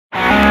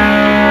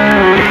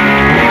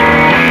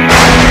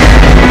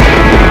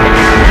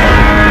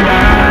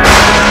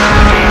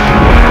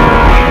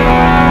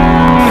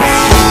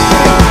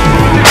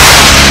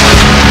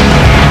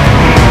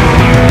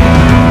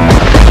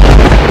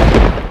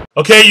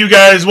Okay, you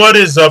guys, what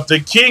is up?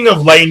 The King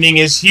of Lightning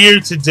is here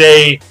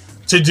today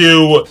to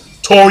do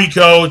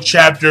Toriko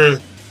Chapter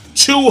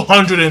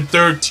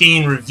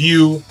 213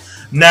 review.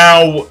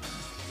 Now,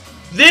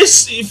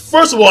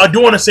 first of all, I do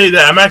want to say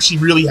that I'm actually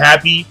really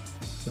happy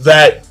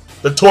that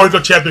the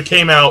Toriko chapter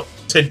came out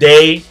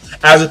today,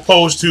 as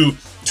opposed to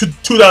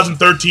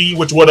 2013,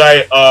 which what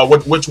I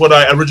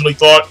originally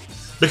thought.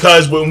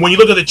 Because when you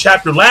look at the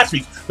chapter last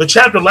week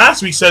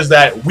says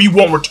that we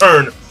won't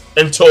return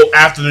until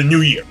after the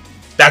new year.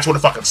 That's what it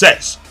fucking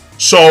says.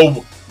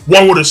 So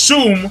one would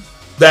assume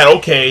that,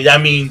 okay,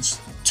 that means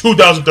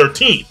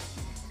 2013.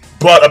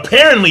 But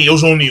apparently it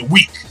was only a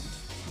week.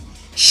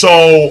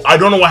 So I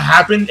don't know what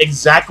happened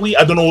exactly.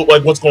 I don't know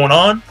what's going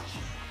on.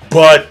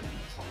 But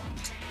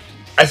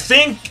I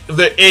think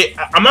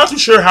I'm not too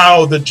sure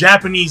how the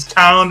Japanese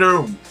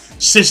calendar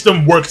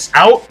system works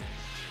out.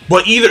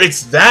 But either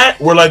it's that,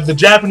 or like the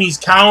Japanese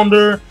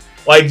calendar,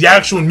 like the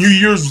actual New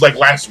Year's was like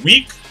last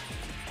week,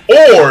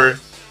 or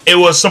it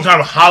was some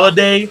kind of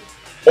holiday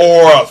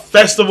or a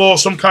festival of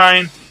some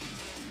kind.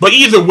 But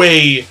either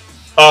way,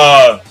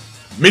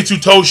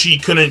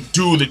 Mitsutoshi couldn't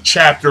do the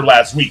chapter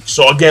last week.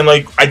 So again,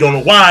 like, I don't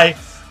know why,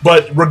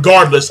 but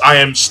regardless, I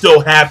am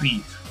still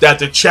happy that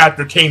the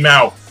chapter came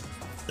out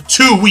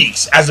 2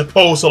 weeks as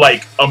opposed to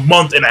like a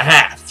month and a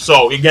half.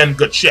 So again,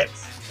 good shit.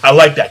 I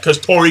like that because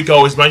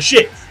Toriko is my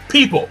shit.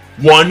 People,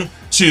 1,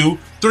 2,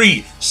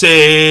 3.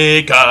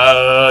 Sekai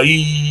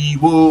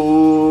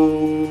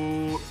wo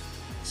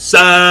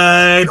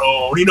sai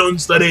hori no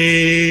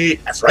study.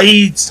 That's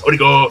right,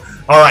 Toriko.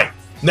 Alright,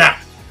 now,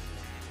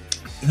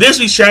 this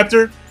week's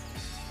chapter,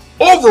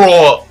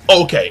 overall,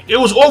 okay. It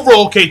was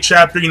overall okay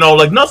chapter, you know,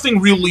 like nothing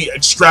really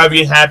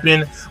extravagant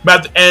happened.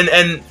 But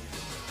and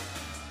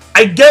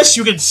I guess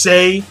you could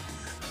say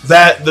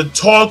that the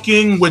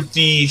talking with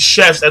the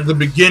chefs at the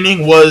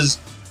beginning was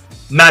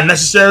not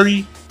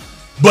necessary.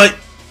 But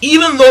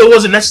even though it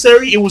wasn't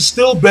necessary, it was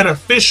still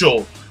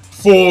beneficial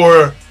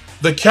for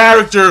the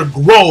character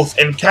growth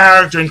and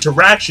character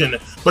interaction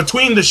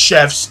between the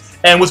chefs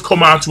and with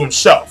Komatsu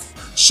himself.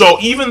 So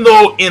even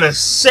though, in a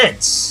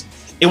sense,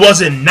 it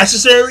wasn't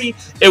necessary,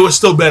 it was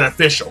still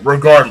beneficial,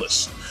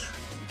 regardless.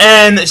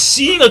 And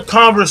seeing a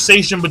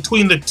conversation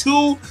between the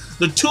two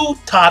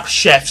top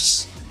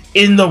chefs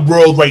in the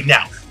world right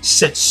now,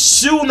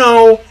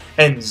 Setsuno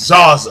and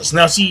Zazas.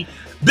 Now, see,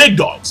 big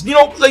dogs, you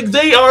know, like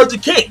they are the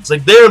kings.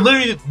 Like they are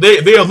literally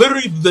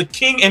the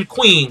king and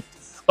queen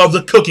of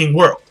the cooking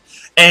world.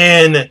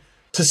 And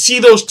to see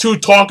those two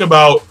talk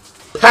about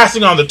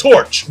passing on the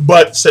torch,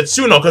 but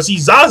Setsuno, because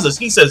he's Zazas,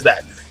 he says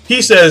that.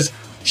 He says,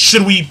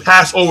 should we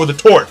pass over the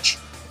torch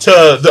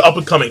to the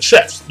up-and-coming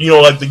chefs? You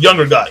know, like the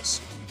younger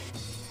guys.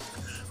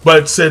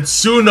 But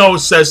Setsuno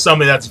says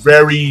something that's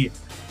very,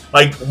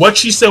 like, what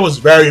she said was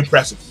very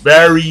impressive.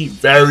 Very,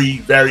 very,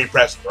 very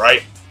impressive,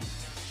 right?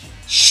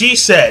 She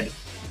said,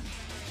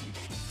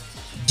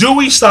 do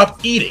we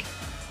stop eating?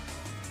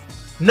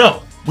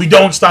 No, we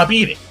don't stop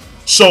eating.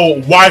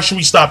 So why should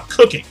we stop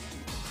cooking?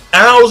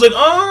 And I was like,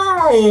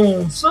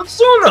 oh,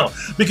 Setsuno.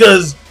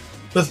 Because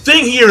the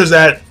thing here is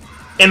that,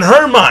 in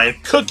her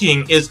mind,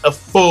 cooking is a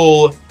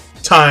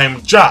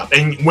full-time job.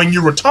 And when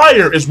you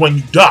retire is when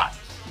you die.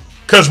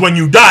 Because when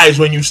you die is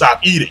when you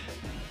stop eating.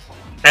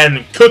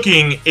 And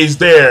cooking is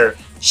there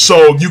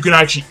so you can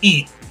actually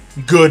eat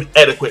good,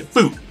 adequate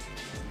food.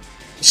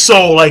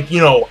 So, like,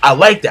 you know, I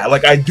like that.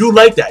 Like, I do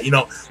like that, you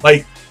know.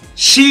 Like,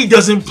 she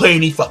doesn't play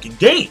any fucking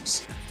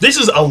games. This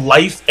is a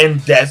life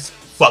and death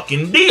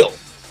fucking deal.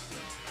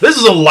 This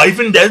is a life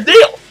and death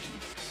deal.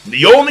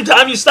 The only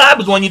time you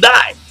stop is when you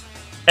die.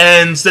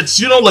 And since,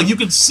 you know, like, you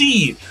can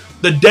see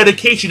the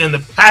dedication and the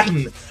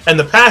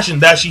passion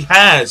that she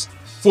has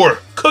for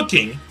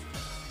cooking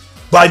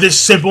by this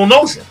simple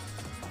notion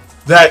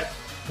that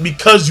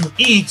because you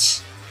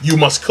eat, you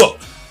must cook.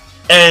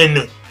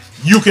 And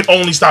you can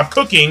only stop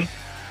cooking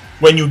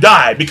when you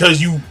die,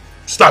 because you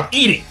stop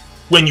eating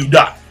when you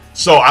die.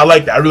 So I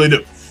like that, I really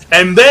do.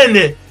 And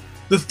then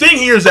the thing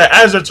here is that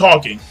as they're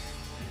talking,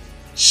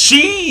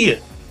 she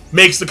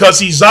makes because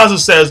Zaza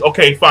says,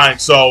 okay, fine,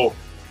 so,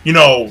 you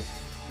know,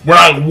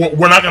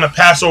 we're not gonna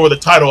pass over the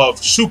title of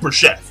Super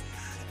Chef.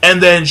 And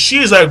then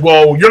she's like,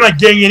 well, you're not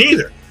getting it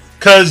either,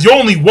 because you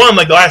only won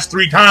like the last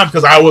 3 times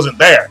because I wasn't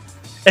there.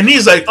 And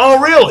he's like,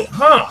 oh really?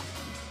 Huh.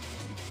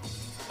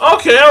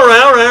 Okay,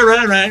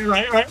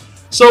 alright.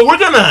 So we're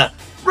gonna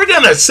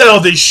settle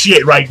this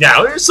shit right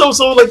now. So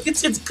like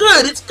it's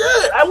good.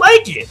 I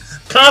like it.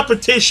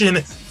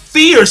 Competition,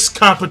 fierce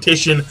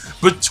competition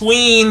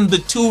between the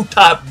two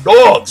top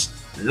dogs.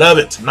 Love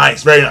it.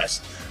 Nice, very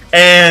nice.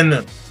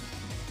 And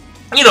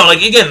you know,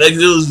 like again, like, it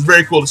was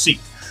very cool to see.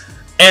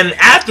 And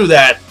after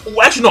that,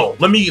 well, actually no,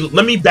 let me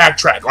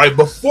backtrack. Right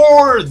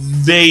before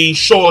they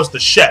show us the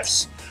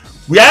chefs,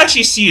 we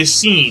actually see a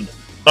scene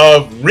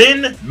of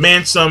Rin,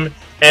 Mansum,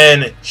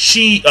 and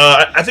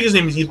I think his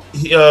name is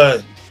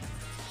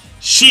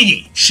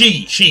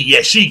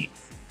Shigi.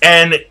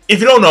 And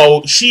if you don't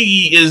know,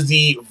 Shigi is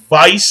the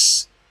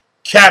vice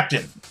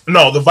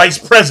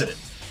president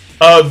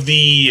of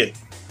the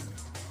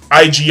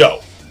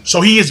IGO.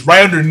 So he is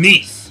right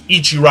underneath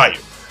Ichirayu.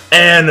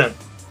 And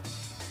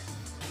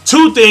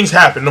two things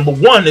happen. Number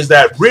one is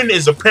that Rin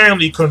is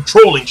apparently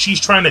controlling. She's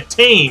trying to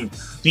tame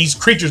these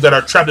creatures that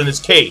are trapped in this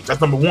cage.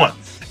 That's number one.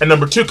 And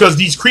number two, because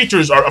these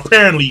creatures are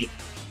apparently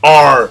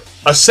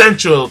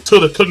essential to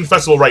the cooking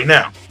festival right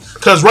now.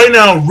 Because right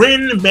now,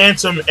 Rin,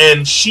 Mantum,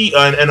 and Shiji,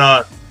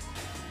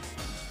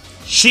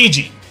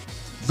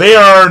 they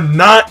are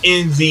not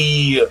in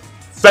the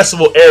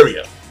festival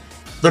area.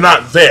 They're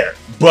not there,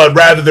 but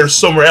rather they're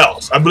somewhere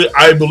else.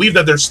 I believe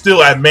that they're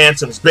still at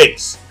Mantum's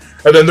base.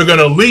 And then they're going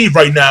to leave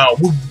right now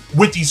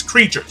with these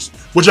creatures,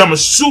 which I'm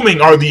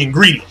assuming are the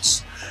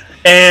ingredients.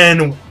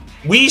 And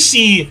we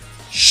see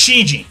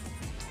Shiji,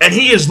 and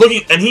he is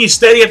looking, and he is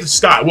standing at the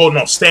sky. Well,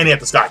 no, standing at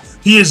the sky.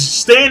 He is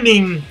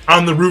standing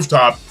on the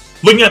rooftop,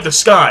 looking at the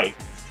sky.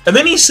 And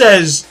then he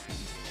says,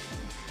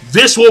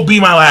 "This will be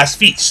my last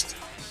feast."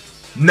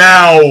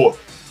 Now,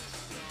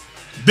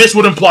 this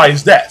would imply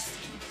his death.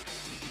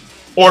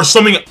 Or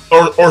something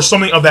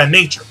of that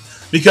nature.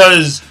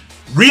 Because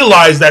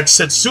realize that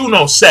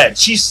Setsuno said,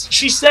 she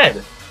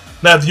said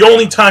that the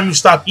only time you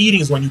stop eating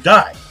is when you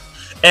die.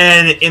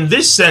 And in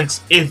this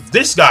sense, if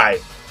this guy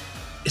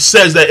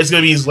says that it's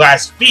going to be his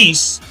last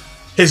feast,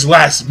 his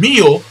last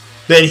meal,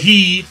 then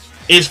he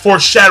is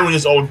foreshadowing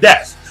his own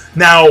death.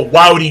 Now,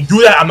 why would he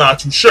do that? I'm not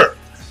too sure.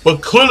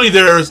 But clearly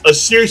there's a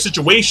serious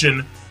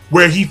situation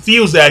where he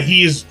feels that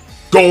he is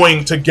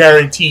going to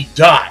guarantee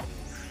die.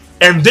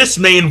 And this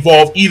may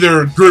involve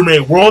either Gourmet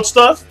World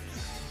stuff.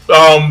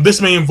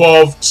 This may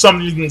involve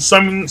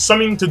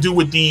something to do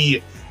with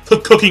the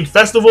cooking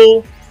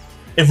festival,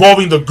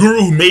 involving the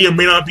guru who may or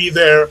may not be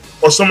there,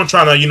 or someone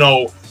trying to, you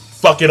know,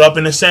 fuck it up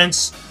in a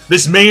sense.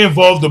 This may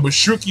involve the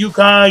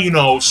Bushukyukai, you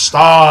know,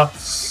 Stajin,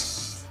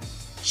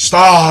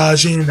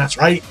 that's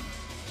right.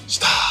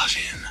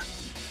 Stajin.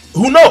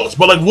 Who knows?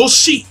 But, like, we'll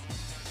see.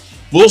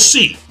 We'll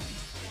see.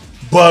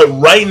 But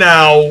right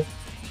now,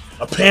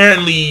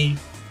 apparently,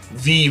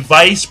 the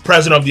vice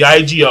president of the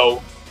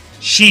IGO,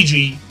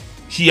 Shiji,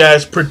 he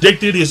has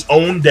predicted his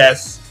own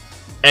death,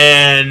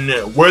 and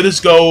where this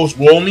goes,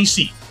 we'll only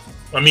see.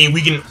 I mean,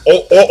 we can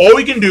all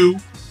we can do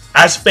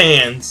as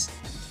fans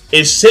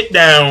is sit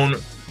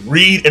down,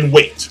 read, and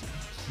wait.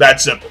 That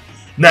simple.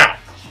 Now,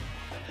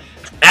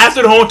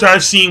 after the whole entire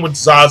scene with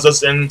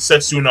Zazas and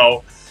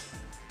Setsuno,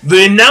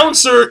 the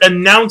announcer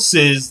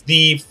announces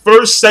the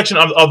first section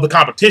of the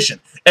competition,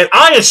 and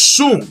I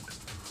assumed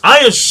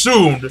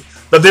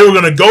that they were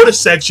gonna go to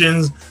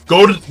sections,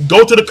 go to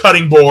the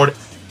cutting board,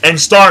 and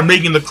start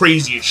making the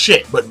craziest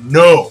shit. But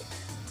no.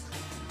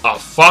 A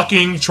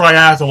fucking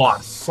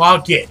triathlon.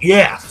 Fuck it.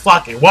 Yeah,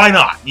 fuck it. Why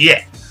not?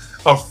 Yeah.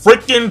 A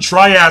freaking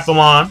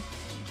triathlon.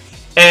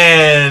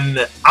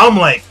 And I'm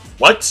like,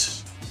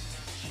 what?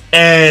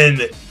 And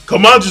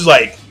Komatsu's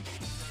like,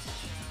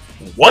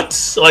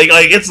 what? Like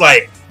it's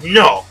like,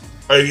 no.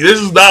 Like, this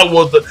is not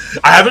what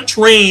I haven't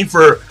trained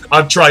for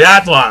a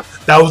triathlon.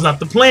 That was not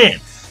the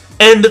plan.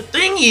 And the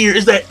thing here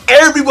is that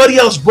everybody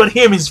else but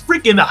him is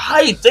freaking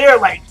hyped. They're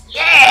like,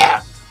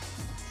 yeah!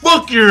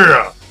 Fuck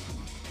yeah!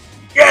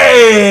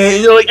 Yeah!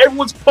 You know, like,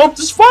 everyone's pumped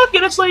as fuck,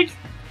 and it's like,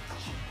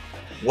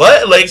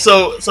 what? Like,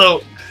 so,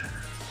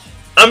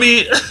 I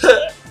mean,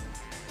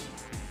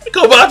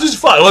 Komatsu's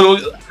fucked.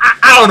 Like,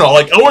 I don't know.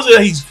 Like, I won't say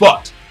that he's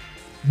fucked,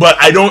 but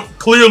I don't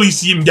clearly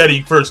see him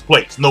getting first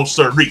place. No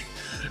sirree.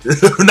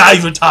 Not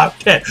even top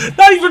 10.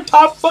 Not even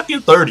top fucking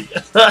 30.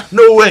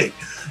 No way.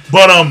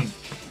 But,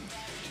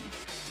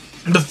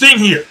 the thing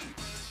here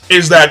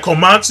is that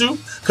Komatsu,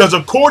 because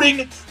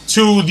according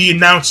to the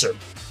announcer,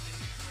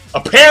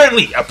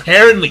 apparently,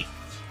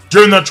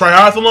 during the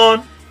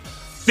triathlon,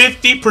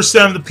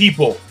 50% of the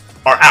people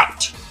are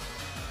out.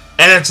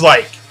 And it's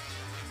like,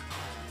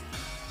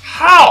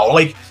 how?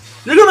 Like,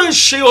 you're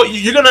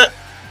gonna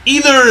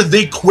either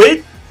they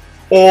quit,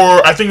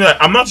 or I think that,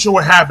 I'm not sure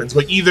what happens,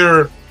 but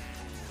either,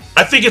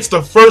 I think it's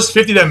the first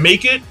 50 that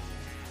make it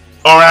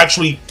are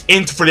actually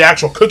in for the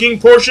actual cooking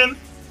portion,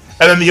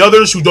 and then the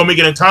others who don't make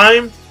it in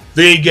time,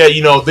 they get,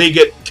 you know, they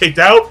get kicked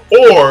out,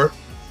 or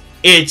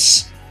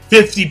it's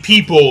 50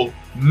 people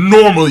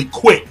normally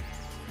quit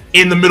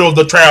in the middle of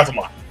the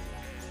triathlon.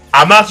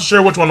 I'm not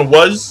sure which one it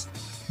was,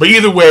 but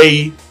either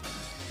way,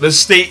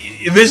 this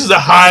is a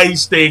high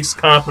stakes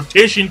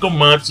competition,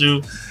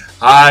 Komatsu.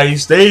 High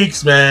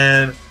stakes,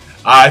 man.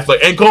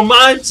 And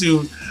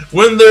Komatsu,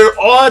 when they're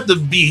all at the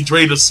beach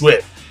ready to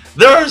swim,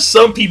 there are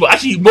some people,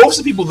 actually most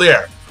of the people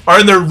there are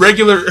in their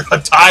regular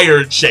attire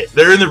and shit.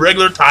 They're in the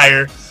regular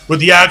attire with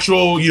the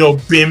actual, you know,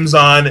 bims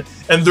on,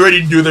 and they're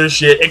ready to do their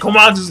shit. And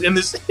Komatsu's in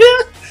this,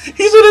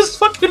 he's in his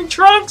fucking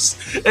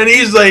trunks, and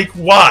he's like,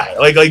 why?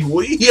 Like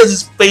he has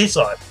his face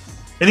on,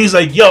 and he's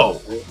like,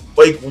 yo,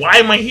 like, why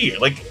am I here?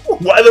 Like,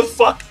 why the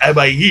fuck am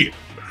I here?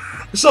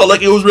 So,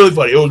 like, it was really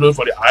funny. It was really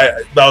funny.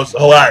 That was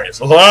hilarious.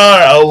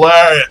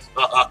 Hilarious.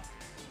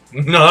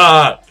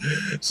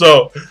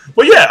 So,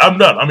 but yeah, I'm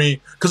done. I mean,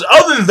 because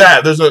other than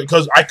that,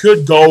 because I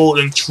could go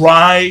and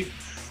try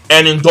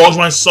and indulge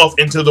myself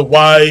into the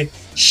why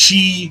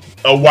Shiji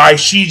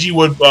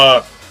would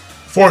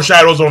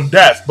foreshadow his own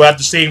death, but at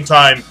the same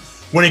time,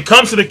 when it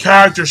comes to the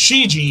character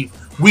Shiji,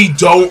 we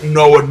don't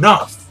know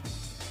enough.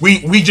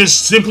 We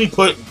just simply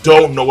put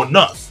don't know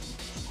enough.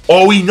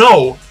 All we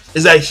know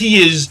is that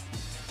he is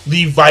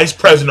the vice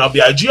president of the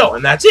IGO,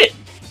 and that's it.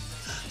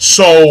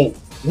 So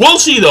we'll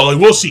see though, like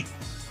we'll see.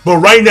 But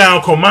right now,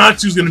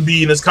 Komatsu is going to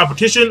be in this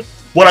competition.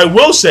 What I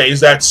will say is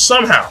that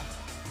somehow,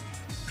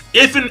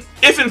 if in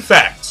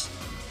fact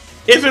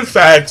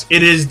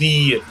it is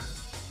the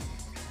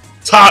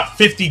top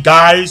 50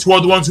 guys who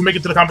are the ones who make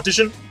it to the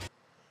competition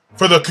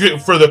for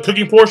the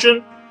cooking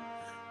portion,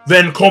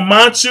 then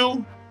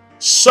Komatsu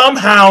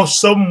somehow,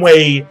 some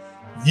way,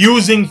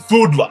 using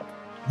food luck,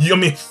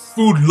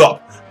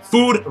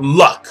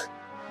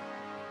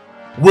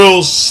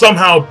 will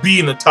somehow be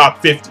in the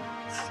top 50.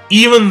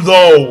 Even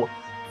though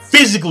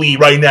physically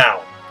right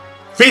now,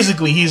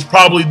 he's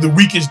probably the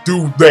weakest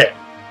dude there.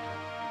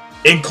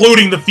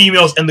 Including the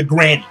females and the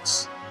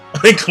grannies.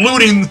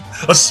 Including,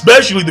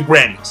 especially the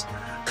grannies.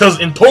 Because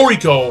in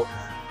Toriko,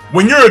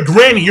 when you're a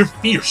granny, you're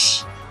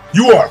fierce.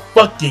 You are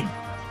fucking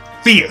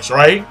fierce,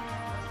 right?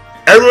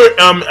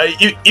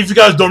 If you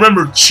guys don't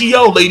remember,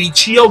 Lady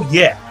Chio,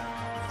 yeah.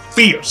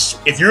 Fierce.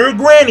 If you're a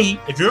granny,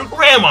 if you're a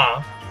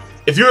grandma,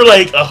 if you're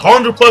like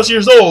 100+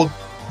 years old,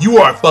 you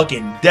are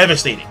fucking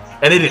devastating.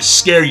 And it is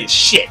scary as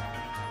shit.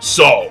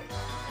 So,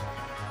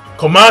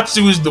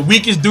 Komatsu is the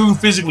weakest dude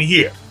physically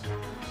here.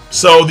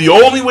 So the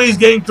only way he's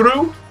getting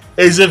through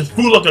is if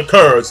food luck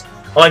occurs,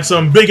 like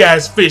some big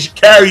ass fish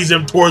carries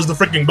him towards the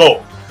freaking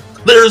goal.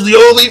 There's the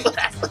only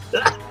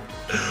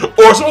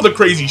or some other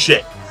crazy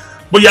shit.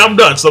 But yeah, I'm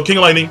done. So King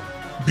of Lightning,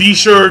 be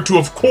sure to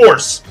of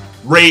course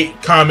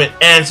rate, comment,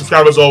 and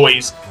subscribe as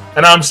always.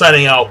 And I'm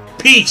signing out.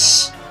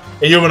 Peace,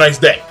 and you have a nice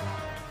day.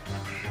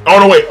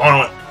 On the way.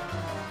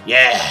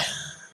 Yeah.